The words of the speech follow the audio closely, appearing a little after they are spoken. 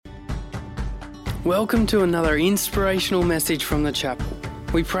Welcome to another inspirational message from the chapel.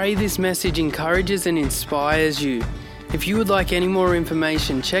 We pray this message encourages and inspires you. If you would like any more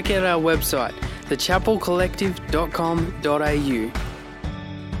information, check out our website, thechapelcollective.com.au.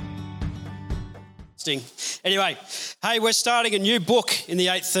 Anyway, hey, we're starting a new book in the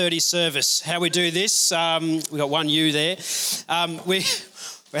 8:30 service. How we do this, we got one you there.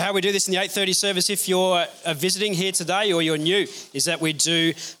 How we do this in the 8:30 service, if you're visiting here today or you're new, is that we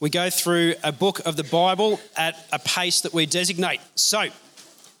go through a book of the Bible at a pace that we designate. So I'm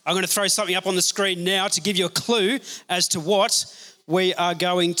going to throw something up on the screen now to give you a clue as to what we are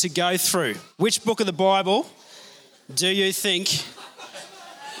going to go through. Which book of the Bible do you think?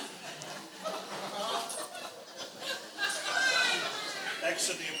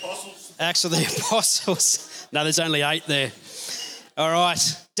 Acts of the Apostles. No, there's only 8 there. All right,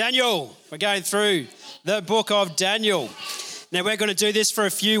 Daniel. We're going through the book of Daniel. Now, we're going to do this for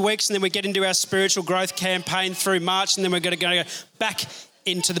a few weeks and then we get into our spiritual growth campaign through March and then we're going to go back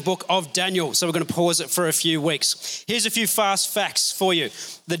into the book of Daniel. So we're going to pause it for a few weeks. Here's a few fast facts for you.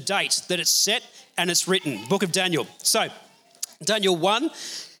 The date that it's set and it's written. Book of Daniel. So, Daniel 1,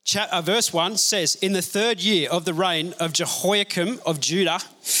 verse 1 says, in the 3rd year of the reign of Jehoiakim of Judah,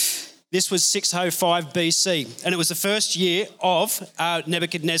 this was 605 BC, and it was the 1st year of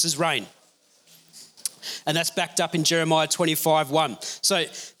Nebuchadnezzar's reign. And that's backed up in Jeremiah 25:1. So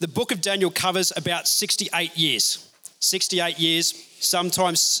the book of Daniel covers about 68 years. 68 years,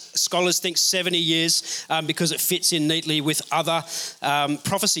 sometimes scholars think 70 years because it fits in neatly with other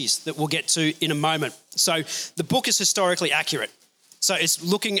prophecies that we'll get to in a moment. So the book is historically accurate. So it's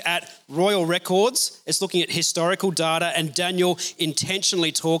looking at royal records, it's looking at historical data, and Daniel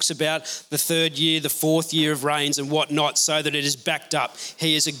intentionally talks about the 3rd year, the 4th year of reigns and whatnot so that it is backed up.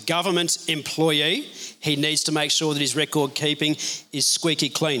 He is a government employee. He needs to make sure that his record keeping is squeaky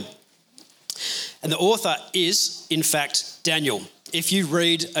clean. And the author is, in fact, Daniel. If you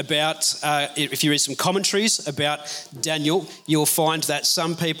read some commentaries about Daniel, you'll find that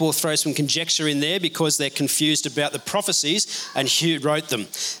some people throw some conjecture in there because they're confused about the prophecies and who wrote them.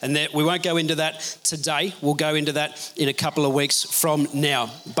 And we won't go into that today. We'll go into that in a couple of weeks from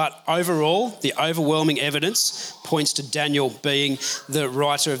now. But overall, the overwhelming evidence points to Daniel being the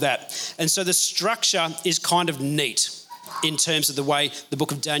writer of that. And so the structure is kind of neat in terms of the way the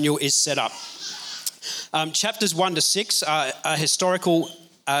book of Daniel is set up. Chapters 1 to 6 are a historical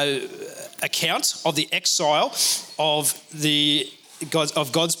account of the exile of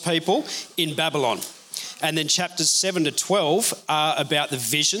God's people in Babylon. And then chapters 7 to 12 are about the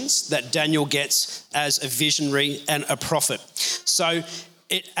visions that Daniel gets as a visionary and a prophet. So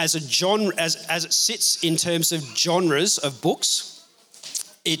as it sits in terms of genres of books,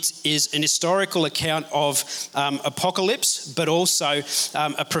 it is an historical account of apocalypse, but also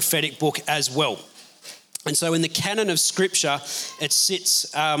a prophetic book as well. And so in the canon of Scripture, it sits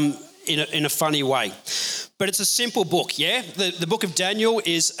in a funny way. But it's a simple book, yeah? The book of Daniel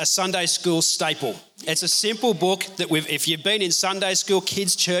is a Sunday school staple. It's a simple book that if you've been in Sunday school,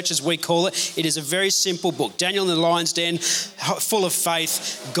 kids' church as we call it, it is a very simple book. Daniel in the lion's den, full of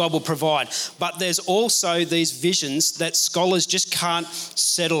faith, God will provide. But there's also these visions that scholars just can't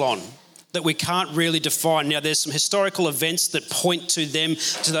settle on, that we can't really define. Now, there's some historical events that point to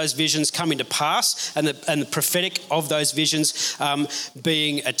those visions coming to pass and the prophetic of those visions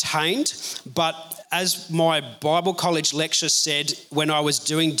being attained. But as my Bible college lecture said when I was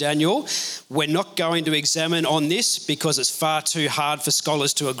doing Daniel, we're not going to examine on this because it's far too hard for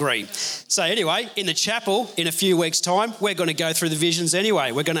scholars to agree. So anyway, in the chapel, in a few weeks' time, we're going to go through the visions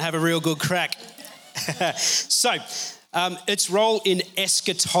anyway. We're going to have a real good crack. So, its role in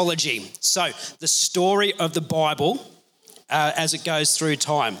eschatology. So the story of the Bible as it goes through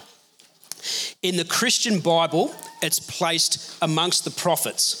time. In the Christian Bible, it's placed amongst the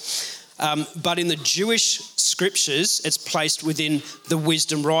prophets. But in the Jewish scriptures, it's placed within the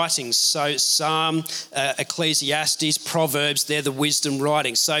wisdom writings. So Psalm, Ecclesiastes, Proverbs, they're the wisdom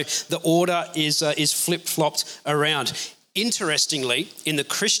writings. So the order is flip-flopped around. Interestingly, in the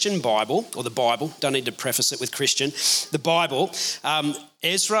Christian Bible, or the Bible, don't need to preface it with Christian, the Bible,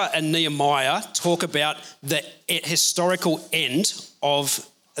 Ezra and Nehemiah talk about the historical end of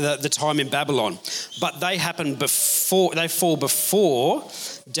the time in Babylon. But they fall before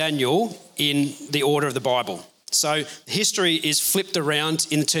Daniel in the order of the Bible. So history is flipped around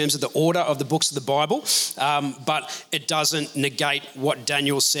in terms of the order of the books of the Bible, but it doesn't negate what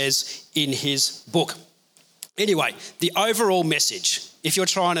Daniel says in his book. Anyway, the overall message, if you're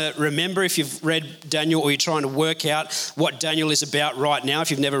trying to remember, if you've read Daniel or you're trying to work out what Daniel is about right now, if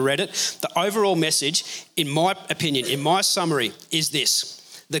you've never read it, the overall message, in my opinion, in my summary, is this.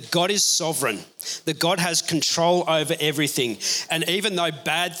 that God is sovereign, that God has control over everything. And even though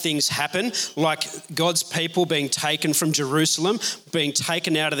bad things happen, like God's people being taken from Jerusalem, being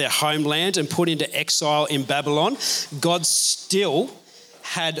taken out of their homeland and put into exile in Babylon, God still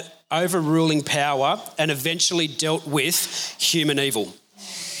had overruling power and eventually dealt with human evil.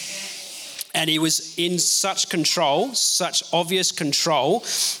 And he was in such control, such obvious control,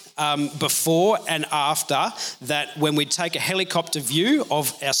 before and after, that when we take a helicopter view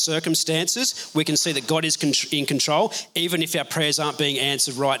of our circumstances, we can see that God is in control, even if our prayers aren't being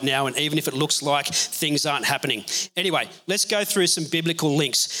answered right now and even if it looks like things aren't happening. Anyway, let's go through some biblical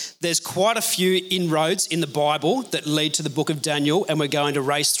links. There's quite a few inroads in the Bible that lead to the book of Daniel, and we're going to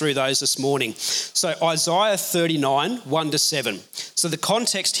race through those this morning. So Isaiah 39, 1-7. So the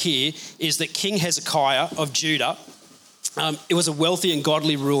context here is that King Hezekiah of Judah, it was a wealthy and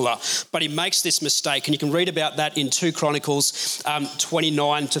godly ruler, but he makes this mistake, and you can read about that in 2 Chronicles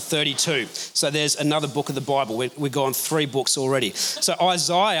 29-32. So there's another book of the Bible. We've gone 3 books already. So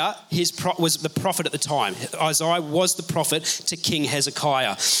Isaiah was the prophet at the time. Isaiah was the prophet to King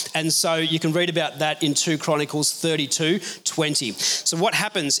Hezekiah. And so you can read about that in 2 Chronicles 32-20. So what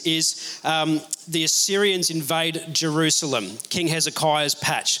happens is the Assyrians invade Jerusalem, King Hezekiah's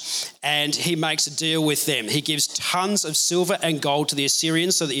patch, and he makes a deal with them. He gives tons of silver and gold to the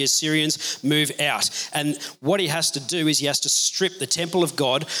Assyrians so that the Assyrians move out. And what he has to do is he has to strip the temple of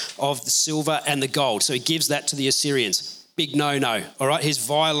God of the silver and the gold. So he gives that to the Assyrians. Big no-no, all right? He's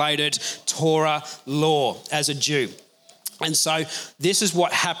violated Torah law as a Jew. And so this is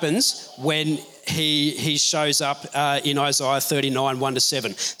what happens when he shows up in Isaiah 39,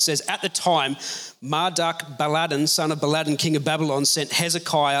 1-7. It says, at the time, Marduk-Baladan, son of Baladan, king of Babylon, sent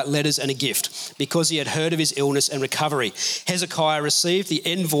Hezekiah letters and a gift because he had heard of his illness and recovery. Hezekiah received the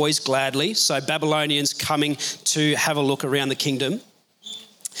envoys gladly, so Babylonians coming to have a look around the kingdom.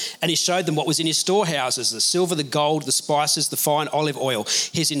 And he showed them what was in his storehouses, the silver, the gold, the spices, the fine olive oil,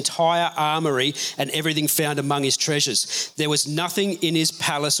 his entire armoury and everything found among his treasures. There was nothing in his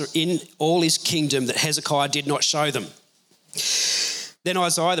palace or in all his kingdom that Hezekiah did not show them. Then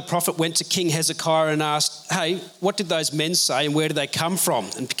Isaiah the prophet went to King Hezekiah and asked, hey, what did those men say and where did they come from?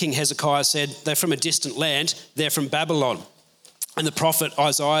 And King Hezekiah said, they're from a distant land, they're from Babylon. And the prophet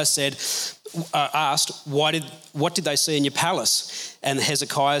Isaiah asked, what did they see in your palace? And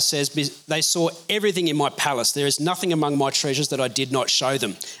Hezekiah says, they saw everything in my palace. There is nothing among my treasures that I did not show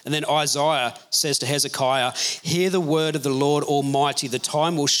them. And then Isaiah says to Hezekiah, hear the word of the Lord Almighty. The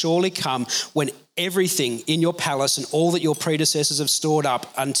time will surely come when everything in your palace and all that your predecessors have stored up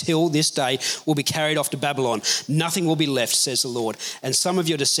until this day will be carried off to Babylon. Nothing will be left, says the Lord. And some of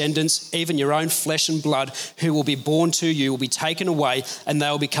your descendants, even your own flesh and blood, who will be born to you, will be taken away, and they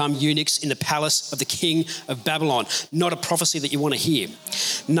will become eunuchs in the palace of the king of Babylon. Not a prophecy that you want to hear.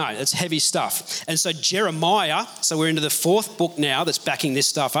 No, it's heavy stuff. And so Jeremiah, so we're into the 4th book now that's backing this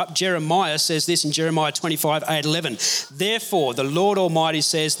stuff up. Jeremiah says this in Jeremiah 25, 8, 11. Therefore, the Lord Almighty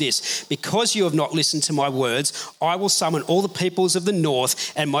says this, because you have not listened to my words, I will summon all the peoples of the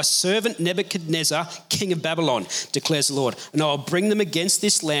north and my servant Nebuchadnezzar, king of Babylon, declares the Lord. And I will bring them against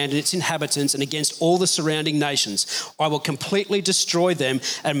this land and its inhabitants and against all the surrounding nations. I will completely destroy them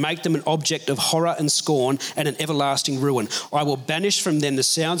and make them an object of horror and scorn and an everlasting ruin. I will banish from them the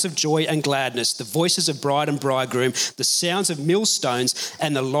sounds of joy and gladness, the voices of bride and bridegroom, the sounds of millstones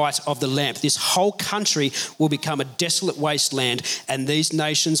and the light of the lamp. This whole country will become a desolate wasteland, and these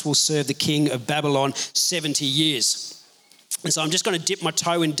nations will serve the king of Babylon 70 years. And so I'm just going to dip my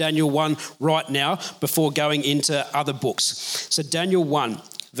toe in Daniel 1 right now before going into other books. So Daniel 1.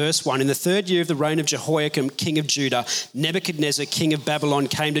 Verse 1, in the 3rd year of the reign of Jehoiakim, king of Judah, Nebuchadnezzar, king of Babylon,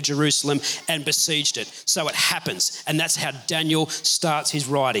 came to Jerusalem and besieged it. So it happens. And that's how Daniel starts his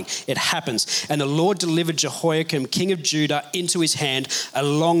writing. It happens. And the Lord delivered Jehoiakim, king of Judah, into his hand,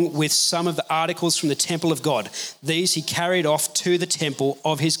 along with some of the articles from the temple of God. These he carried off to the temple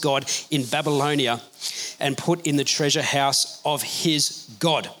of his God in Babylonia and put in the treasure house of his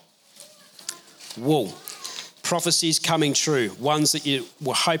God. Whoa. Prophecies coming true, ones that you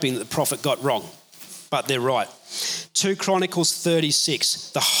were hoping that the prophet got wrong, but they're right. 2 Chronicles 36,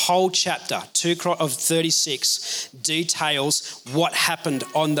 the whole chapter of 36 details what happened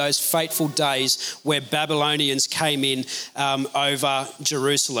on those fateful days where Babylonians came in over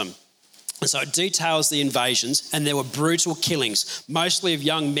Jerusalem. And so it details the invasions, and there were brutal killings, mostly of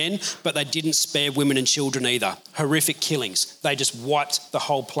young men, but they didn't spare women and children either. Horrific killings. They just wiped the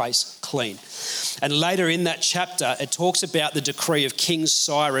whole place clean. And later in that chapter, it talks about the decree of King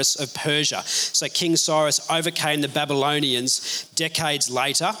Cyrus of Persia. So King Cyrus overcame the Babylonians decades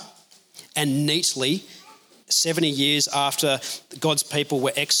later and neatly 70 years after God's people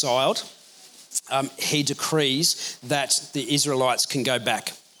were exiled, he decrees that the Israelites can go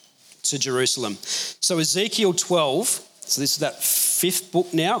back to Jerusalem. So Ezekiel 12, so this is that fifth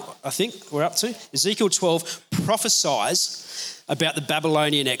book now, I think we're up to. Ezekiel 12 prophesies about the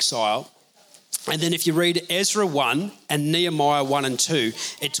Babylonian exile. And then if you read Ezra 1 and Nehemiah 1 and 2,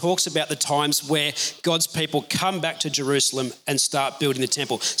 it talks about the times where God's people come back to Jerusalem and start building the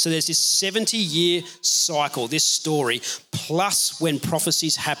temple. So there's this 70-year cycle, this story, plus when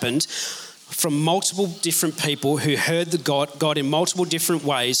prophecies happened from multiple different people who heard the God in multiple different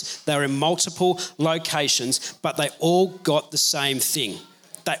ways. They were in multiple locations, but they all got the same thing.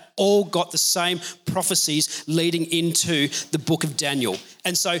 They all got the same prophecies leading into the book of Daniel.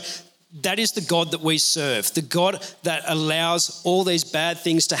 And so that is the God that we serve. The God that allows all these bad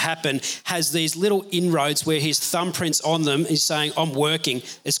things to happen has these little inroads where his thumbprint's on them. He's saying, I'm working.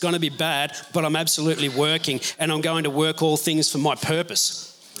 It's going to be bad, but I'm absolutely working, and I'm going to work all things for my purpose.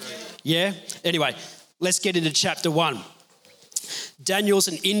 Yeah? Anyway, let's get into chapter 1. Daniel's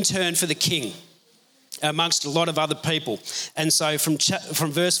an intern for the king amongst a lot of other people. And so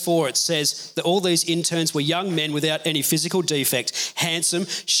from verse 4, it says that all these interns were young men without any physical defect, handsome,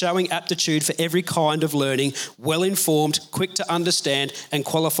 showing aptitude for every kind of learning, well-informed, quick to understand, and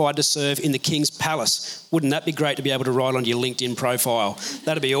qualified to serve in the king's palace. Wouldn't that be great to be able to write on your LinkedIn profile?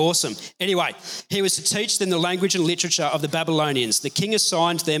 That'd be awesome. Anyway, he was to teach them the language and literature of the Babylonians. The king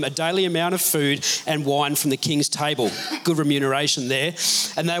assigned them a daily amount of food and wine from the king's table. Good remuneration there.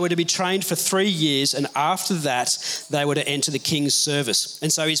 And they were to be trained for 3 years, and after that, they were to enter the king's service.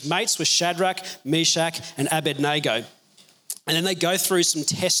 And so his mates were Shadrach, Meshach, and Abednego. And then they go through some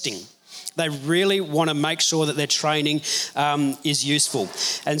testing. They really want to make sure that their training is useful.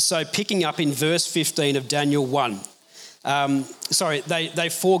 And so picking up in verse 15 of Daniel 1, they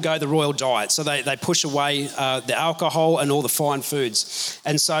forego the royal diet. So they push away the alcohol and all the fine foods.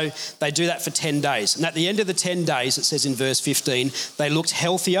 And so they do that for 10 days. And at the end of the 10 days, it says in verse 15, they looked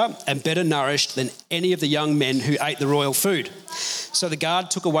healthier and better nourished than any of the young men who ate the royal food. So the guard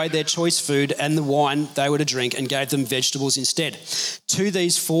took away their choice food and the wine they were to drink and gave them vegetables instead. To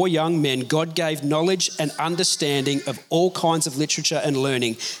these 4 young men, God gave knowledge and understanding of all kinds of literature and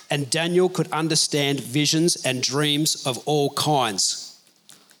learning, and Daniel could understand visions and dreams of all kinds.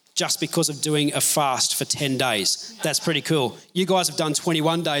 Just because of doing a fast for 10 days. That's pretty cool. You guys have done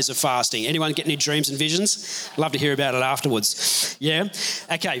 21 days of fasting. Anyone get any dreams and visions? Love to hear about it afterwards. Yeah?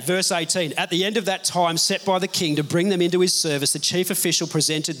 Okay, verse 18. At the end of that time set by the king to bring them into his service, the chief official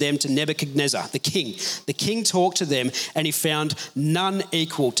presented them to Nebuchadnezzar, the king. The king talked to them, and he found none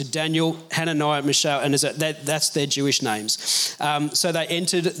equal to Daniel, Hananiah, Mishael, and that's their Jewish names. So they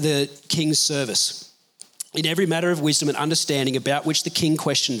entered the king's service. In every matter of wisdom and understanding about which the king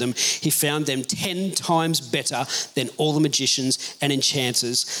questioned them, he found them 10 times better than all the magicians and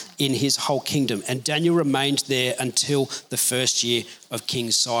enchanters in his whole kingdom. And Daniel remained there until the first year of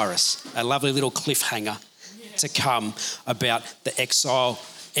King Cyrus. A lovely little cliffhanger to come about the exile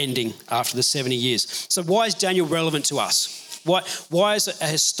ending after the 70 years. So why is Daniel relevant to us? Why is a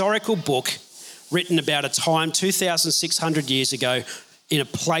historical book written about a time 2,600 years ago in a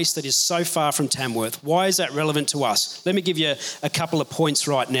place that is so far from Tamworth? Why is that relevant to us? Let me give you a couple of points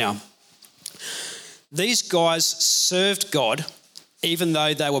right now. These guys served God even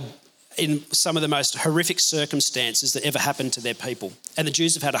though they were in some of the most horrific circumstances that ever happened to their people. And the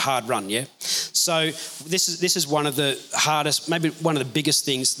Jews have had a hard run, yeah? So this is one of the hardest, maybe one of the biggest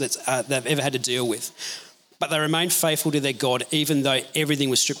things that they've ever had to deal with. But they remained faithful to their God even though everything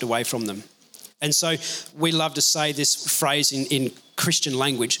was stripped away from them. And so we love to say this phrase in Christian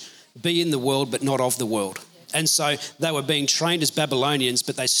language, be in the world but not of the world. And so they were being trained as Babylonians,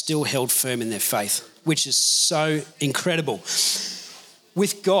 but they still held firm in their faith, which is so incredible.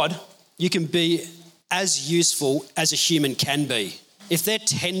 With God, you can be as useful as a human can be. If they're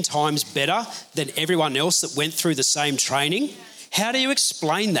 10 times better than everyone else that went through the same training, how do you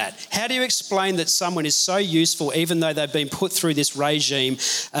explain that? How do you explain that someone is so useful even though they've been put through this regime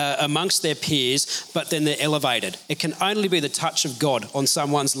amongst their peers, but then they're elevated? It can only be the touch of God on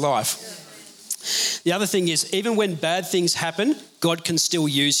someone's life. The other thing is, even when bad things happen, God can still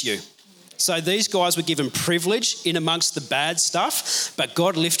use you. So these guys were given privilege in amongst the bad stuff, but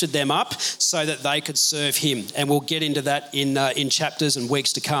God lifted them up so that they could serve him. And we'll get into that in chapters and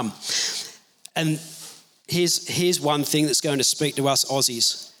weeks to come. And Here's one thing that's going to speak to us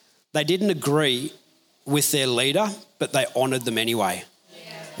Aussies. They didn't agree with their leader, but they honoured them anyway.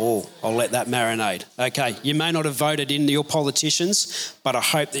 Yeah. Oh, I'll let that marinate. Okay, you may not have voted in your politicians, but I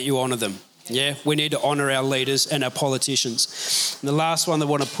hope that you honour them. Yeah, we need to honour our leaders and our politicians. And the last one I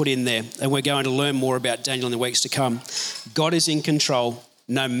want to put in there, and we're going to learn more about Daniel in the weeks to come. God is in control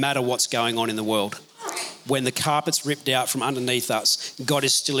no matter what's going on in the world. When the carpet's ripped out from underneath us, God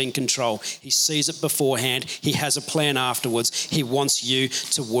is still in control. He sees it beforehand. He has a plan afterwards. He wants you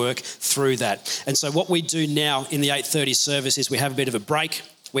to work through that. And so what we do now in the 8:30 service is we have a bit of a break.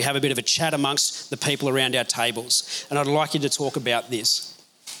 We have a bit of a chat amongst the people around our tables. And I'd like you to talk about this.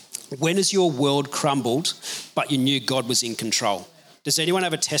 When has your world crumbled, but you knew God was in control? Does anyone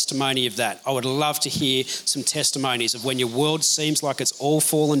have a testimony of that? I would love to hear some testimonies of when your world seems like it's all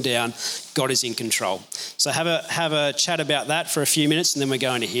fallen down, God is in control. So have a chat about that for a few minutes, and then we're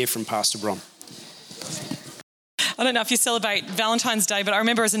going to hear from Pastor Bron. I don't know if you celebrate Valentine's Day, but I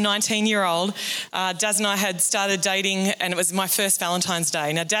remember as a 19-year-old, Daz and I had started dating, and it was my first Valentine's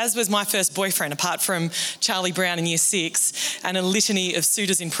Day. Now, Daz was my first boyfriend, apart from Charlie Brown in year 6 and a litany of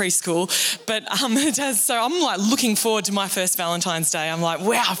suitors in preschool. But Daz, so I'm like looking forward to my first Valentine's Day. I'm like,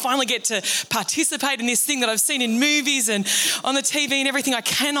 wow, I finally get to participate in this thing that I've seen in movies and on the TV and everything. I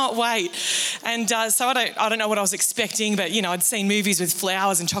cannot wait. And so I don't know what I was expecting, but you know, I'd seen movies with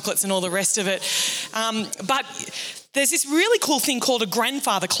flowers and chocolates and all the rest of it. But there's this really cool thing called a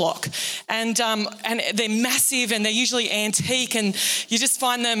grandfather clock, and they're massive and they're usually antique, and you just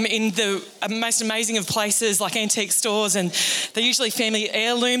find them in the most amazing of places like antique stores, and they're usually family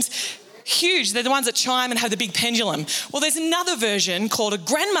heirlooms. Huge. They're the ones that chime and have the big pendulum. Well, there's another version called a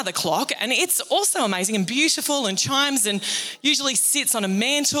grandmother clock, and it's also amazing and beautiful and chimes and usually sits on a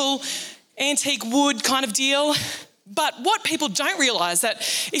mantle, antique wood kind of deal. But what people don't realise that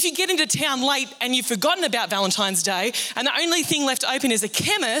if you get into town late and you've forgotten about Valentine's Day and the only thing left open is a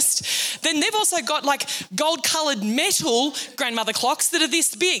chemist, then they've also got like gold-coloured metal grandmother clocks that are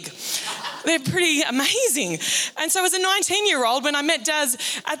this big. They're pretty amazing. And so as a 19-year-old, when I met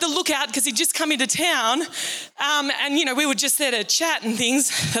Daz at the Lookout, because he'd just come into town, and, you know, we were just there to chat and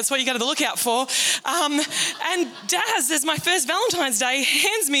things. That's what you go to the Lookout for. And Daz, as my first Valentine's Day,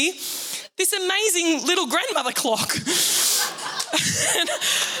 hands me this amazing little grandmother clock. It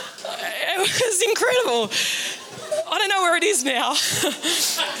was incredible. I don't know where it is now.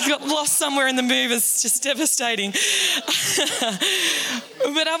 It got lost somewhere in the move. It's just devastating.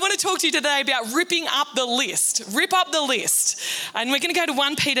 But I want to talk to you today about ripping up the list. Rip up the list. And we're going to go to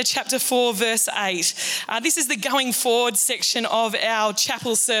 1 Peter chapter 4, verse 8. This is the going forward section of our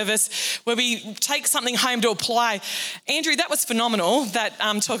chapel service where we take something home to apply. Andrew, that was phenomenal, that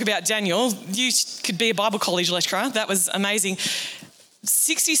talk about Daniel. You could be a Bible college lecturer. That was amazing.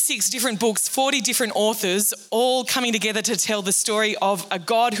 66 different books, 40 different authors, all coming together to tell the story of a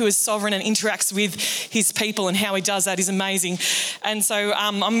God who is sovereign and interacts with his people, and how he does that is amazing. And so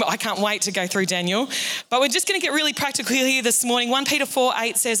I can't wait to go through Daniel. But we're just going to get really practical here this morning. 1 Peter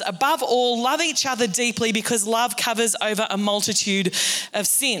 4:8 says, above all, love each other deeply because love covers over a multitude of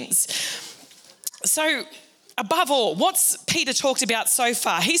sins. So, above all, what's Peter talked about so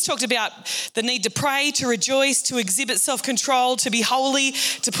far? He's talked about the need to pray, to rejoice, to exhibit self-control, to be holy,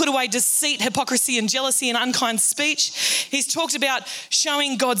 to put away deceit, hypocrisy and jealousy and unkind speech. He's talked about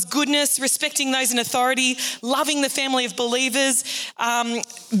showing God's goodness, respecting those in authority, loving the family of believers.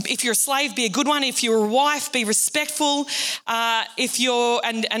 If you're a slave, be a good one. If you're a wife, be respectful. If you're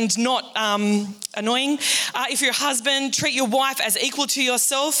and not annoying. If you're a husband, treat your wife as equal to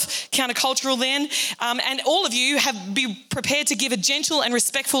yourself. Countercultural then. And all of you be prepared to give a gentle and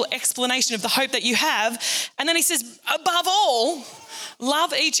respectful explanation of the hope that you have. And then he says, above all,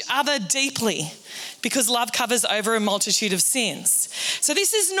 love each other deeply because love covers over a multitude of sins. So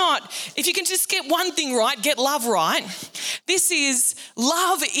this is not, if you can just get one thing right, get love right. This is,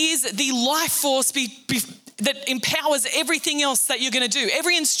 love is the life force that empowers everything else that you're going to do.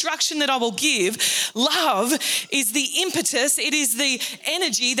 Every instruction that I will give, love is the impetus, it is the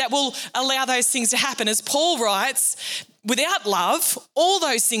energy that will allow those things to happen. As Paul writes, without love, all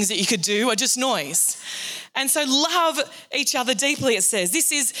those things that you could do are just noise. And so love each other deeply, it says.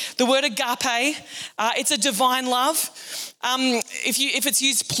 This is the word agape. It's a divine love. If it's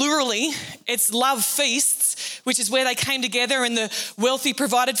used plurally, it's love feasts, which is where they came together and the wealthy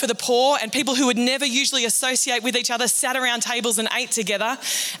provided for the poor, and people who would never usually associate with each other sat around tables and ate together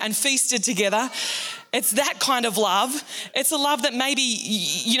and feasted together. It's that kind of love. It's a love that maybe,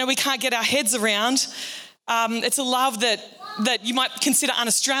 we can't get our heads around. It's a love that you might consider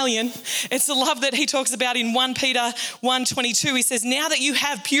un-Australian. It's the love that he talks about in 1 Peter 1:22. He says, now that you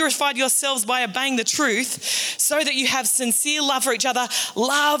have purified yourselves by obeying the truth, so that you have sincere love for each other,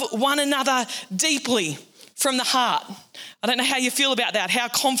 love one another deeply from the heart. I don't know how you feel about that, how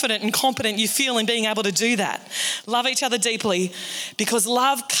confident and competent you feel in being able to do that. Love each other deeply because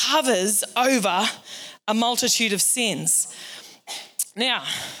love covers over a multitude of sins. Now,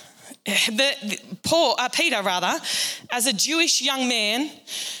 Peter, as a Jewish young man,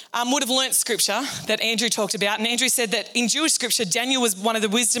 would have learnt scripture that Andrew talked about. And Andrew said that in Jewish scripture, Daniel was one of the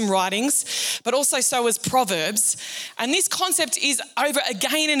wisdom writings, but also so was Proverbs. And this concept is over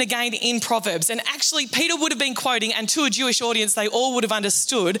again and again in Proverbs. And actually, Peter would have been quoting, and to a Jewish audience, they all would have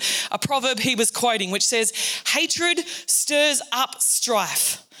understood a proverb he was quoting, which says, "Hatred stirs up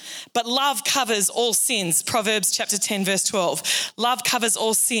strife, but love covers all sins." Proverbs chapter 10, verse 12. Love covers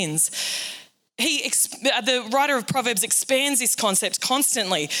all sins. The writer of Proverbs expands this concept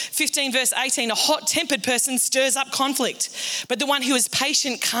constantly. 15 verse 18, a hot-tempered person stirs up conflict, but the one who is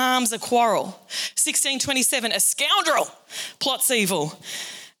patient calms a quarrel. 16:27, a scoundrel plots evil,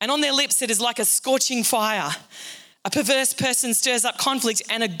 and on their lips it is like a scorching fire. A perverse person stirs up conflict,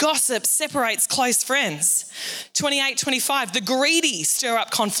 and a gossip separates close friends. 28:25, the greedy stir up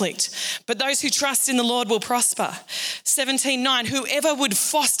conflict, but those who trust in the Lord will prosper. 17:9, whoever would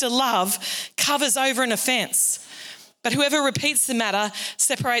foster love covers over an offence, but whoever repeats the matter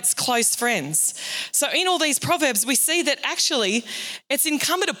separates close friends. So in all these proverbs, we see that actually it's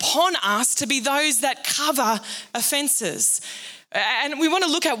incumbent upon us to be those that cover offences. And we want to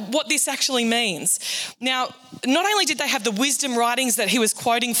look at what this actually means. Now, not only did they have the wisdom writings that he was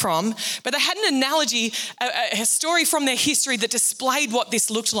quoting from, but they had an analogy, a story from their history that displayed what this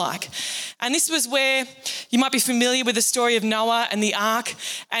looked like. And this was where you might be familiar with the story of Noah and the ark,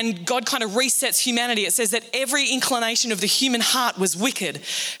 and God kind of resets humanity. It says that every inclination of the human heart was wicked.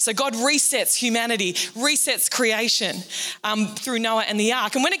 So God resets humanity, resets creation through Noah and the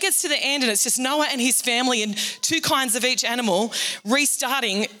ark. And when it gets to the end and it's just Noah and his family and two kinds of each animal,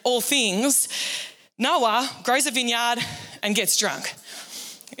 restarting all things, Noah grows a vineyard and gets drunk.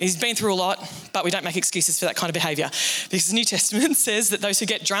 He's been through a lot, but we don't make excuses for that kind of behaviour, because the New Testament says that those who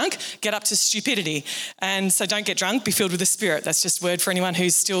get drunk get up to stupidity. And so don't get drunk, be filled with the Spirit. That's just word for anyone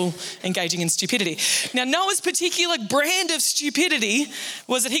who's still engaging in stupidity. Now, Noah's particular brand of stupidity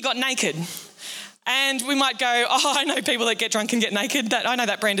was that he got naked. And we might go, oh, I know people that get drunk and get naked. I know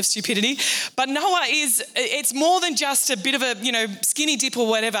that brand of stupidity. But Noah it's more than just a bit of a, skinny dip or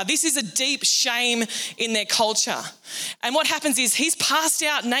whatever. This is a deep shame in their culture. And what happens is he's passed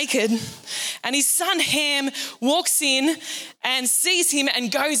out naked, and his son Ham walks in and sees him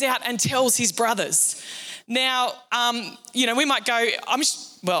and goes out and tells his brothers. Now, we might go,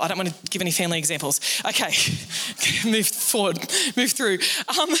 I don't want to give any family examples. Okay, move through.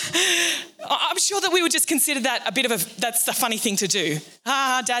 I'm sure that we would just consider that a bit of that's the funny thing to do.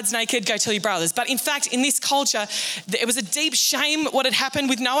 Dad's naked, go tell your brothers. But in fact, in this culture, it was a deep shame what had happened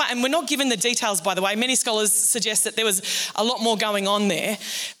with Noah, and we're not given the details, by the way. Many scholars suggest that there was a lot more going on there,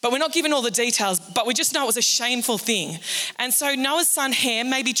 but we're not given all the details, but we just know it was a shameful thing. And so Noah's son Ham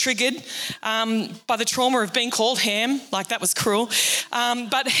may be triggered by the trauma of being called Ham, like that was cruel.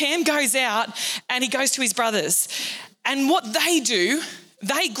 But Ham goes out and he goes to his brothers. And what they do,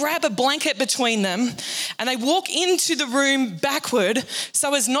 they grab a blanket between them and they walk into the room backward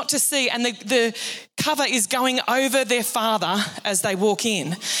so as not to see. And the cover is going over their father as they walk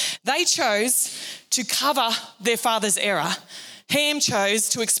in. They chose to cover their father's error. Ham chose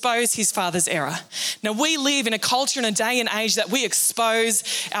to expose his father's error. Now, we live in a culture and a day and age that we expose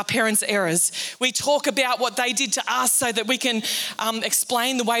our parents' errors. We talk about what they did to us so that we can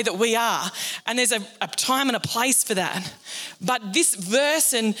explain the way that we are. And there's a time and a place for that. But this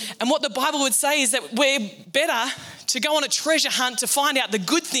verse and what the Bible would say is that we're better to go on a treasure hunt to find out the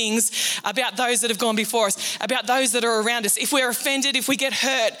good things about those that have gone before us, about those that are around us. If we're offended, if we get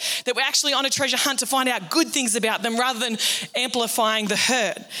hurt, that we're actually on a treasure hunt to find out good things about them rather than amplifying the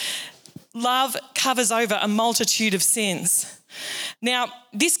hurt. Love covers over a multitude of sins. Now,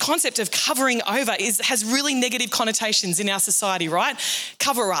 this concept of covering over has really negative connotations in our society, right?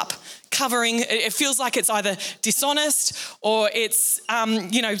 Cover up, covering, it feels like it's either dishonest or it's,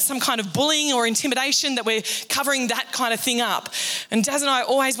 some kind of bullying or intimidation, that we're covering that kind of thing up. And Daz and I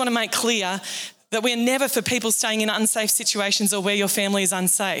always want to make clear that we're never for people staying in unsafe situations or where your family is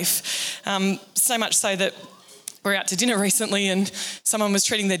unsafe. So much so that we're out to dinner recently and someone was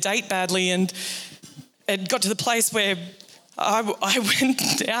treating their date badly, and it got to the place where I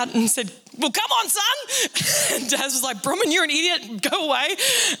went out and said, well, come on, son. And Daz was like, Bronwyn, you're an idiot. Go away.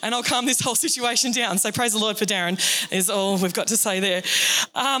 And I'll calm this whole situation down. So praise the Lord for Darren is all we've got to say there.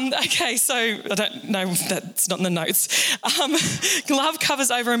 Okay, so I don't know, that's not in the notes. Love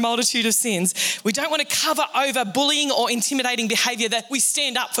covers over a multitude of sins. We don't want to cover over bullying or intimidating behaviour, that we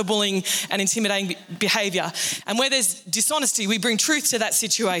stand up for bullying and intimidating behaviour. And where there's dishonesty, we bring truth to that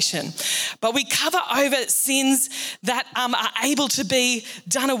situation. But we cover over sins that are able to be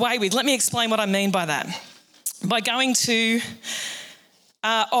done away with. Let me explain what I mean by that. By going to,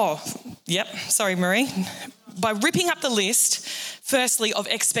 sorry, Marie. By ripping up the list, firstly, of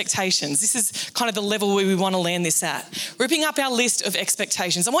expectations. This is kind of the level where we want to land this at. Ripping up our list of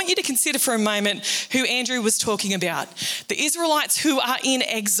expectations. I want you to consider for a moment who Andrew was talking about. The Israelites who are in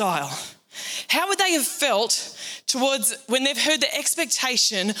exile. How would they have felt towards when they've heard the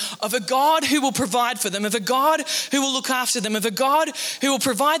expectation of a God who will provide for them, of a God who will look after them, of a God who will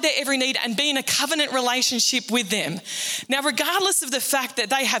provide their every need and be in a covenant relationship with them? Now, regardless of the fact that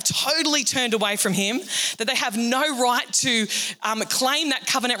they have totally turned away from him, that they have no right to claim that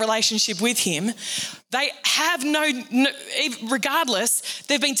covenant relationship with him, they have regardless,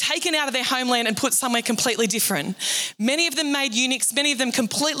 they've been taken out of their homeland and put somewhere completely different. Many of them made eunuchs, many of them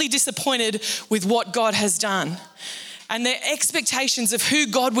completely disappointed with what God has done. And their expectations of who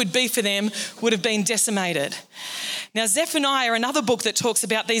God would be for them would have been decimated. Now, Zephaniah, another book that talks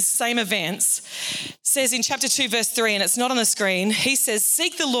about these same events, says in chapter 2, verse 3, and it's not on the screen, he says,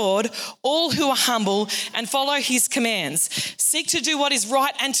 "Seek the Lord, all who are humble, and follow his commands. Seek to do what is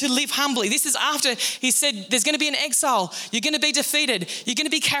right and to live humbly." This is after he said there's going to be an exile. You're going to be defeated. You're going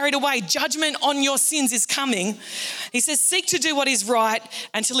to be carried away. Judgment on your sins is coming. He says, seek to do what is right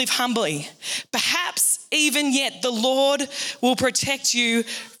and to live humbly. Perhaps even yet the Lord will protect you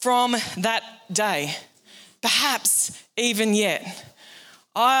from that day. Perhaps even yet.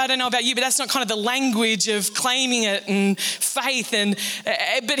 I don't know about you, but that's not kind of the language of claiming it and faith.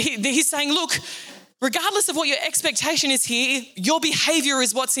 But he's saying, look, regardless of what your expectation is here, your behaviour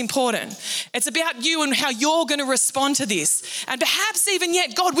is what's important. It's about you and how you're going to respond to this. And perhaps even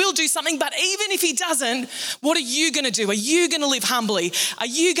yet God will do something, but even if he doesn't, what are you going to do? Are you going to live humbly? Are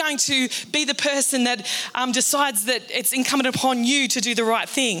you going to be the person that decides that it's incumbent upon you to do the right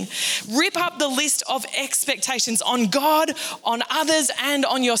thing? Rip up the list of expectations on God, on others, and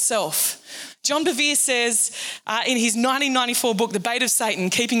on yourself. John Bevere says in his 1994 book, The Bait of Satan,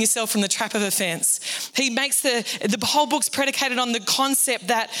 Keeping Yourself from the Trap of Offence, he makes the whole book's predicated on the concept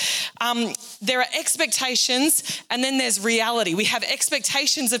that there are expectations and then there's reality. We have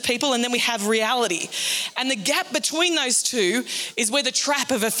expectations of people and then we have reality. And the gap between those two is where the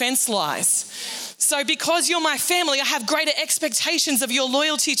trap of offence lies. So because you're my family, I have greater expectations of your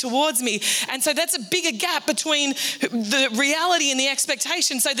loyalty towards me. And so that's a bigger gap between the reality and the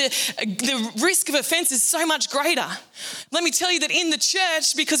expectation. So the risk of offence is so much greater. Let me tell you that in the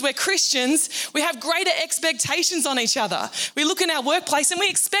church, because we're Christians, we have greater expectations on each other. We look in our workplace and we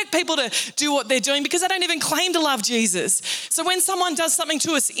expect people to do what they're doing because they don't even claim to love Jesus. So when someone does something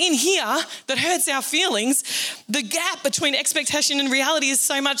to us in here that hurts our feelings, the gap between expectation and reality is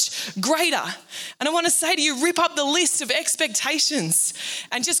so much greater. And I want to say to you, rip up the list of expectations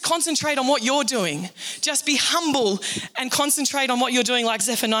and just concentrate on what you're doing. Just be humble and concentrate on what you're doing, like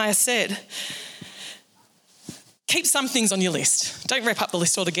Zephaniah said. Keep some things on your list. Don't rip up the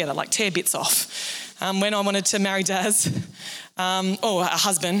list altogether, like tear bits off. When I wanted to marry Daz, or a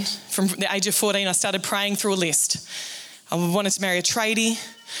husband, from the age of 14, I started praying through a list. I wanted to marry a tradie,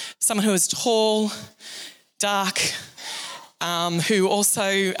 someone who was tall, dark, who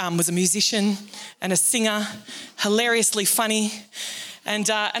also was a musician and a singer, hilariously funny. And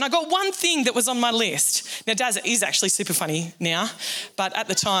I got one thing that was on my list. Now, Daz is actually super funny now, but at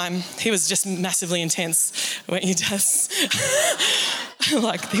the time, he was just massively intense, weren't you, Daz?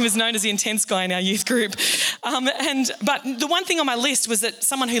 Like, he was known as the intense guy in our youth group. But the one thing on my list was that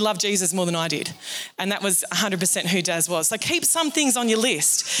someone who loved Jesus more than I did. And that was 100% who Daz was. So keep some things on your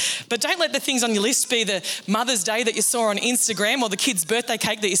list, but don't let the things on your list be the Mother's Day that you saw on Instagram or the kid's birthday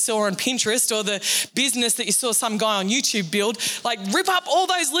cake that you saw on Pinterest or the business that you saw some guy on YouTube build. Like, rip up all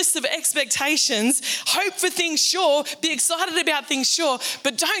those lists of expectations, hope for things, sure, be excited about things, sure,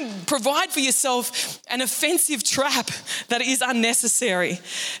 but don't provide for yourself an offensive trap that is unnecessary.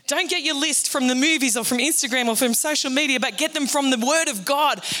 Don't get your list from the movies or from Instagram or from social media, but get them from the Word of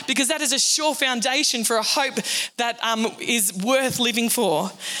God, because that is a sure foundation for a hope that is worth living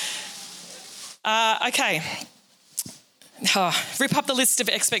for. Okay. Rip up the list of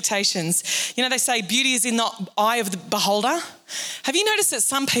expectations. You know, they say beauty is in the eye of the beholder. Have you noticed that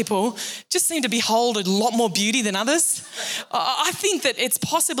some people just seem to behold a lot more beauty than others? I think that it's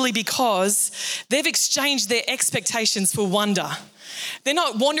possibly because they've exchanged their expectations for wonder. They're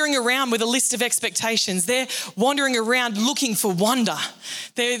not wandering around with a list of expectations. They're wandering around looking for wonder.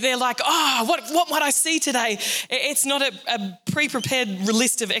 They're like, what might I see today? It's not a pre-prepared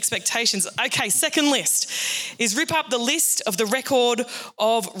list of expectations. Okay, second list is rip up the list of the record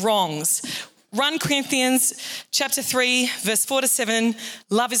of wrongs. 1 Corinthians chapter 3, verse 4-7,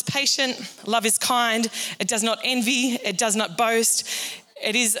 love is patient, love is kind, it does not envy, it does not boast,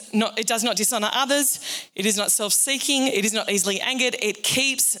 it does not dishonor others, it is not self-seeking, it is not easily angered, it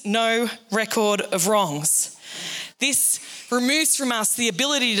keeps no record of wrongs. This removes from us the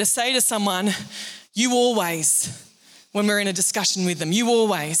ability to say to someone, you always, when we're in a discussion with them, you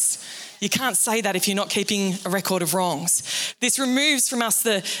always. You can't say that if you're not keeping a record of wrongs. This removes from us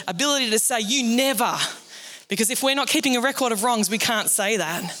the ability to say, you never. Because if we're not keeping a record of wrongs, we can't say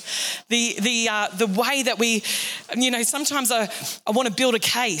that. The way that we, sometimes I want to build a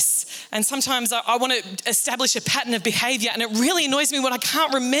case, and sometimes I want to establish a pattern of behaviour, and it really annoys me when I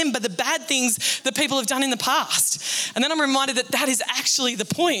can't remember the bad things that people have done in the past. And then I'm reminded that is actually the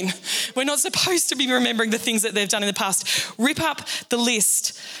point. We're not supposed to be remembering the things that they've done in the past. Rip up the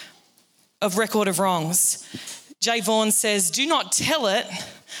list of record of wrongs. J. Vaughan says, do not tell it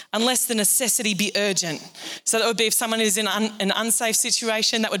unless the necessity be urgent. So that would be if someone is in an unsafe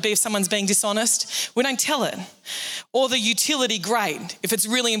situation, that would be if someone's being dishonest. We don't tell it. Or the utility great, if it's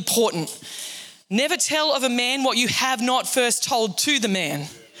really important. Never tell of a man what you have not first told to the man.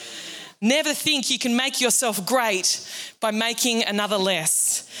 Never think you can make yourself great by making another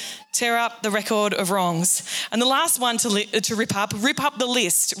less. Tear up the record of wrongs. And the last one to rip up the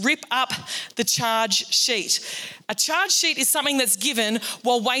list, rip up the charge sheet. A charge sheet is something that's given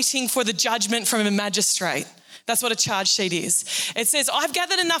while waiting for the judgment from a magistrate. That's what a charge sheet is. It says, I've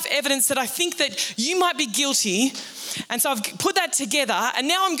gathered enough evidence that I think that you might be guilty, and so I've put that together, and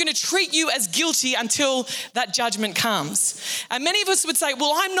now I'm going to treat you as guilty until that judgment comes. And many of us would say,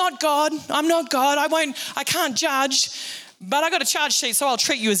 well, I'm not God, I can't judge. But I got a charge sheet, so I'll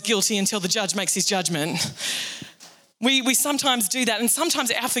treat you as guilty until the judge makes his judgment. We sometimes do that, and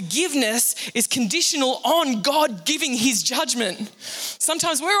sometimes our forgiveness is conditional on God giving his judgment.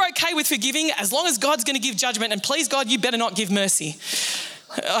 Sometimes we're okay with forgiving as long as God's going to give judgment, and please God, you better not give mercy.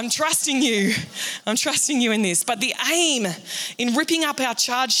 I'm trusting you in this. But the aim in ripping up our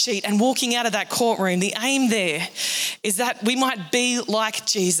charge sheet and walking out of that courtroom, the aim there is that we might be like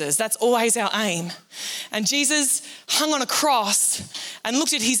Jesus. That's always our aim. And Jesus hung on a cross and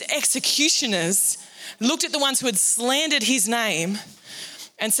looked at his executioners, looked at the ones who had slandered his name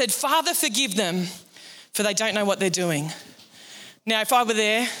and said, Father, forgive them, for they don't know what they're doing. Now, if I were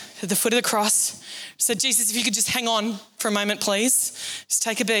there at the foot of the cross, said, Jesus, if you could just hang on for a moment, please. Just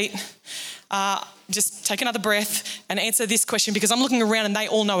take a beat. Just take another breath and answer this question, because I'm looking around and they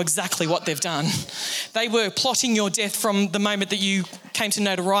all know exactly what they've done. They were plotting your death from the moment that you came to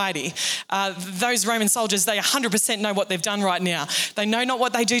notoriety. Those Roman soldiers, they 100% know what they've done right now. They know not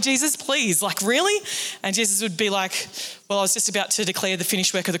what they do, Jesus, please. Like, really? And Jesus would be like, well, I was just about to declare the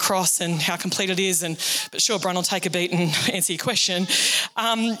finished work of the cross and how complete it is. But sure, Bron, I'll take a beat and answer your question.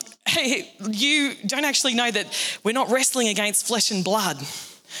 Hey, you don't actually know that we're not wrestling against flesh and blood,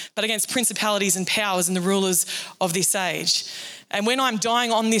 but against principalities and powers and the rulers of this age. And when I'm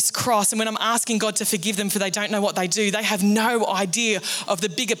dying on this cross and when I'm asking God to forgive them for they don't know what they do, they have no idea of the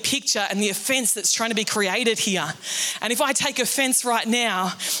bigger picture and the offense that's trying to be created here. And if I take offense right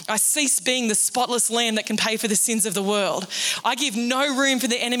now, I cease being the spotless lamb that can pay for the sins of the world. I give no room for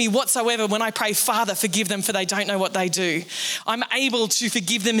the enemy whatsoever when I pray, Father, forgive them for they don't know what they do. I'm able to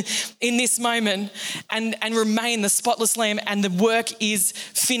forgive them in this moment and remain the spotless lamb, and the work is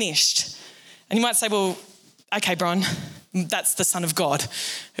finished. And you might say, well, okay, Bron, that's the Son of God.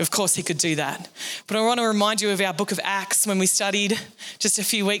 Of course he could do that. But I want to remind you of our book of Acts when we studied just a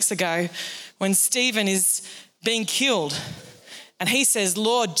few weeks ago, when Stephen is being killed and he says,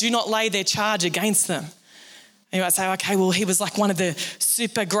 Lord, do not lay their charge against them. And you might say, okay, well, he was like one of the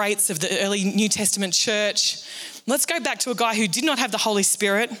super greats of the early New Testament church. Let's go back to a guy who did not have the Holy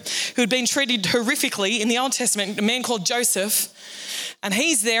Spirit, who had been treated horrifically in the Old Testament, a man called Joseph. And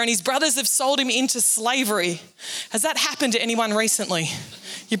he's there and his brothers have sold him into slavery. Has that happened to anyone recently?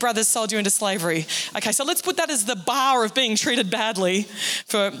 Your brothers sold you into slavery. Okay, so let's put that as the bar of being treated badly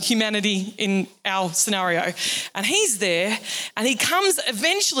for humanity in our scenario. And he's there and he comes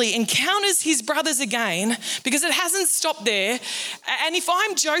eventually, encounters his brothers again, because it hasn't stopped there. And if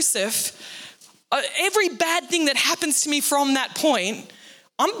I'm Joseph, Every bad thing that happens to me from that point,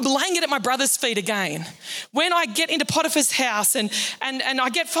 I'm laying it at my brother's feet again. When I get into Potiphar's house and I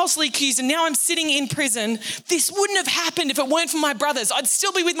get falsely accused and now I'm sitting in prison, this wouldn't have happened if it weren't for my brothers. I'd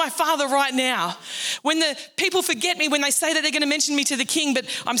still be with my father right now. When the people forget me, when they say that they're going to mention me to the king, but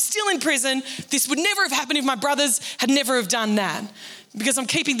I'm still in prison, this would never have happened if my brothers had never have done that, because I'm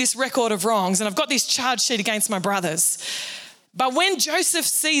keeping this record of wrongs and I've got this charge sheet against my brothers. But when Joseph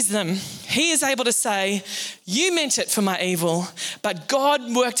sees them, he is able to say, you meant it for my evil, but God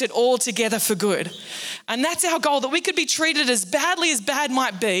worked it all together for good. And that's our goal, that we could be treated as badly as bad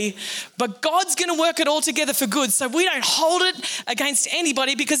might be, but God's going to work it all together for good. So we don't hold it against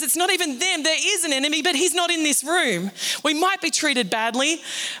anybody, because it's not even them. There is an enemy, but he's not in this room. We might be treated badly,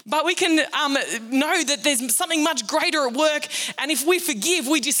 but we can know that there's something much greater at work. And if we forgive,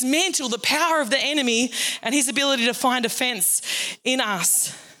 we dismantle the power of the enemy and his ability to find offense in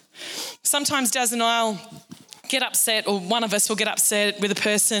us. Sometimes Daz and I'll get upset, or one of us will get upset with a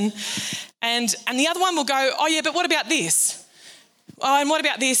person, and the other one will go, oh yeah, but what about this? Oh, and what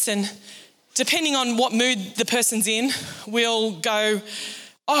about this? And depending on what mood the person's in, we'll go,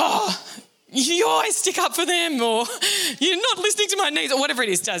 oh, you always stick up for them, or you're not listening to my needs, or whatever it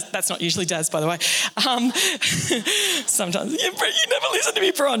is. Daz, that's not usually Daz, by the way. Sometimes, yeah, but you never listen to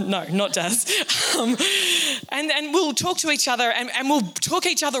me, Bron. No, not Daz. And we'll talk to each other, and we'll talk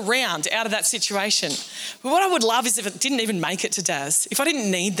each other round out of that situation. But what I would love is if it didn't even make it to Daz, if I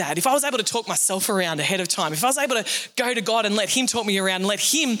didn't need that, if I was able to talk myself around ahead of time, if I was able to go to God and let him talk me around and let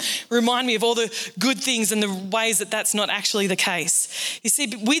him remind me of all the good things and the ways that that's not actually the case. You see,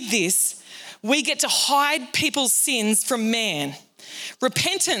 with this, we get to hide people's sins from man.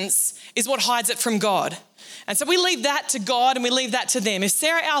 Repentance is what hides it from God. And so we leave that to God and we leave that to them. If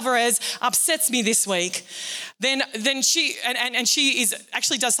Sarah Alvarez upsets me this week, then she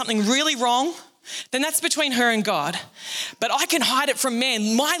actually does something really wrong, then that's between her and God. But I can hide it from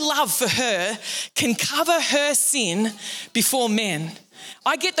men. My love for her can cover her sin before men.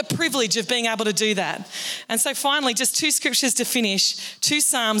 I get the privilege of being able to do that. And so finally, just 2 scriptures to finish, 2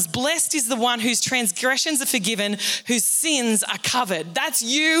 Psalms. Blessed is the one whose transgressions are forgiven, whose sins are covered. That's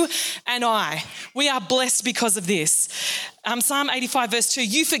you and I. We are blessed because of this. Psalm 85 verse 2,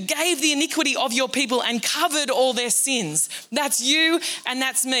 you forgave the iniquity of your people and covered all their sins. That's you and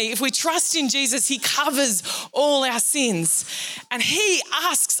that's me. If we trust in Jesus, he covers all our sins. And he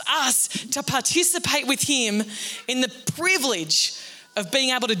asks us to participate with him in the privilege of being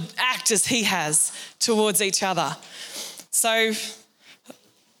able to act as he has towards each other. So,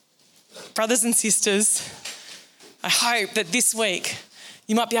 brothers and sisters, I hope that this week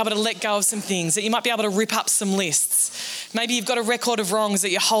you might be able to let go of some things, that you might be able to rip up some lists. Maybe you've got a record of wrongs that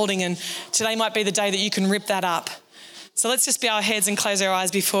you're holding, and today might be the day that you can rip that up. So let's just bow our heads and close our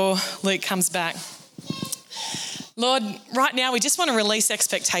eyes before Luke comes back. Lord, right now we just want to release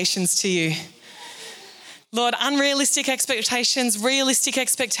expectations to you. Lord, unrealistic expectations, realistic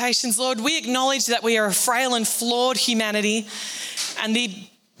expectations. Lord, we acknowledge that we are a frail and flawed humanity, and the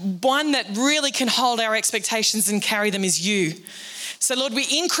one that really can hold our expectations and carry them is you. So Lord, we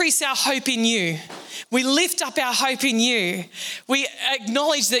increase our hope in you. We lift up our hope in you. We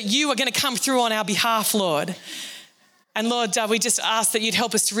acknowledge that you are going to come through on our behalf, Lord. And Lord, we just ask that you'd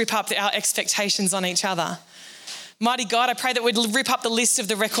help us to rip up our expectations on each other. Mighty God, I pray that we'd rip up the list of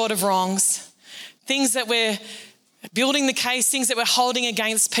the record of wrongs. Things that we're building the case, things that we're holding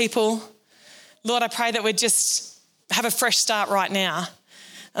against people. Lord, I pray that we'd just have a fresh start right now.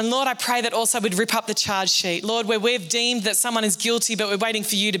 And Lord, I pray that also we'd rip up the charge sheet. Lord, where we've deemed that someone is guilty, but we're waiting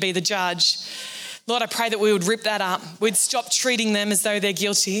for you to be the judge. Lord, I pray that we would rip that up. We'd stop treating them as though they're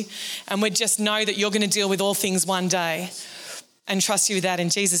guilty, and we'd just know that you're going to deal with all things one day, and trust you with that in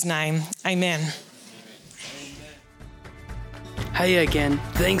Jesus' name. Amen. Hey again,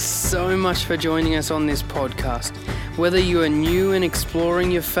 thanks so much for joining us on this podcast. Whether you are new and exploring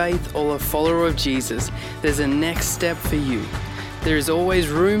your faith or a follower of Jesus, there's a next step for you. There is always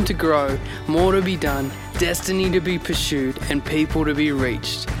room to grow, more to be done, destiny to be pursued, and people to be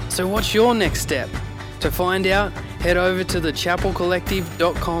reached. So what's your next step? To find out, head over to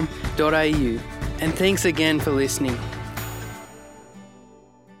thechapelcollective.com.au. And thanks again for listening.